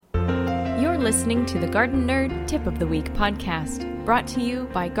listening to the Garden Nerd Tip of the Week podcast, brought to you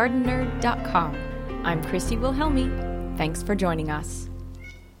by GardenNerd.com. I'm Christy Wilhelmi. Thanks for joining us.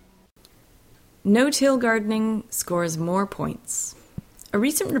 No-till gardening scores more points. A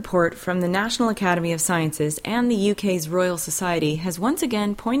recent report from the National Academy of Sciences and the UK's Royal Society has once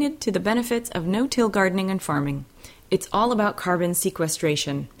again pointed to the benefits of no-till gardening and farming. It's all about carbon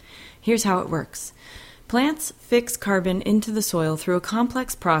sequestration. Here's how it works. Plants fix carbon into the soil through a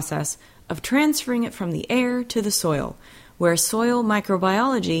complex process of transferring it from the air to the soil, where soil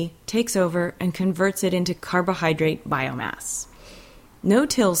microbiology takes over and converts it into carbohydrate biomass.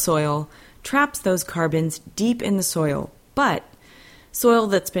 No-till soil traps those carbons deep in the soil, but soil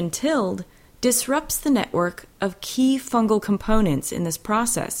that's been tilled disrupts the network of key fungal components in this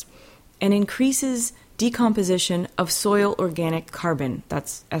process and increases decomposition of soil organic carbon,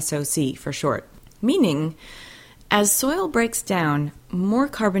 that's SOC for short. Meaning, as soil breaks down, more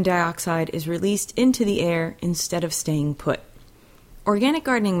carbon dioxide is released into the air instead of staying put. Organic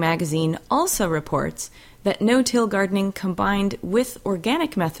Gardening magazine also reports that no-till gardening combined with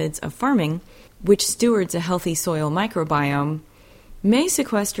organic methods of farming, which stewards a healthy soil microbiome, may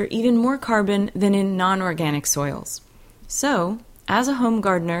sequester even more carbon than in non-organic soils. So, as a home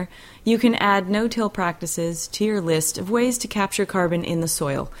gardener, you can add no-till practices to your list of ways to capture carbon in the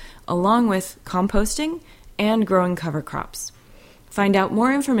soil, along with composting and growing cover crops. Find out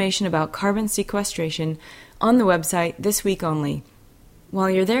more information about carbon sequestration on the website this week only.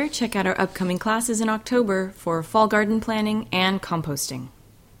 While you're there, check out our upcoming classes in October for fall garden planning and composting.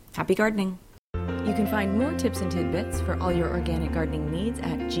 Happy gardening! You can find more tips and tidbits for all your organic gardening needs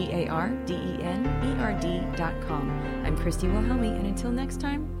at GardenNerd.com. I'm Christy Wilhelmi, and until next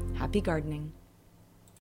time, happy gardening.